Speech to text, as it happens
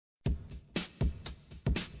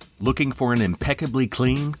Looking for an impeccably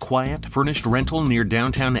clean, quiet, furnished rental near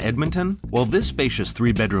downtown Edmonton? Well, this spacious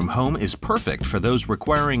 3-bedroom home is perfect for those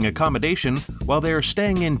requiring accommodation while they are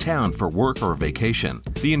staying in town for work or vacation.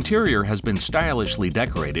 The interior has been stylishly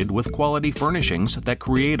decorated with quality furnishings that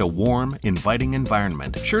create a warm, inviting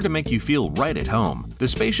environment, sure to make you feel right at home. The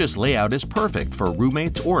spacious layout is perfect for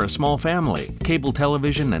roommates or a small family. Cable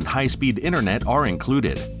television and high-speed internet are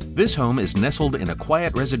included. This home is nestled in a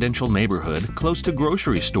quiet residential neighborhood close to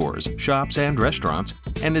grocery stores, shops, and restaurants,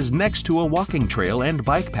 and is next to a walking trail and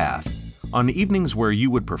bike path. On evenings where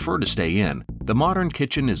you would prefer to stay in, the modern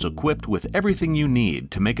kitchen is equipped with everything you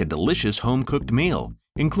need to make a delicious home-cooked meal,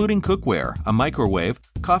 including cookware, a microwave,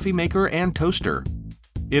 coffee maker, and toaster.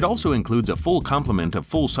 It also includes a full complement of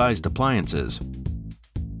full-sized appliances.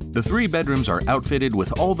 The 3 bedrooms are outfitted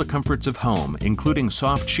with all the comforts of home, including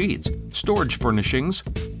soft sheets, storage furnishings,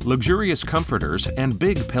 luxurious comforters, and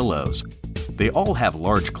big pillows. They all have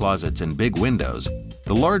large closets and big windows.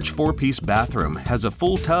 The large 4-piece bathroom has a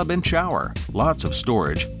full tub and shower, lots of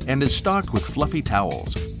storage, and is stocked with fluffy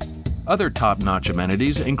towels. Other top-notch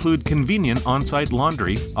amenities include convenient on-site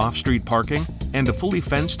laundry, off-street parking, and a fully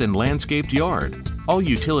fenced and landscaped yard. All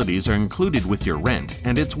utilities are included with your rent,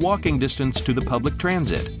 and it's walking distance to the public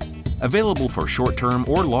transit. Available for short-term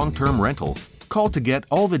or long-term rental. Call to get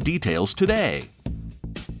all the details today.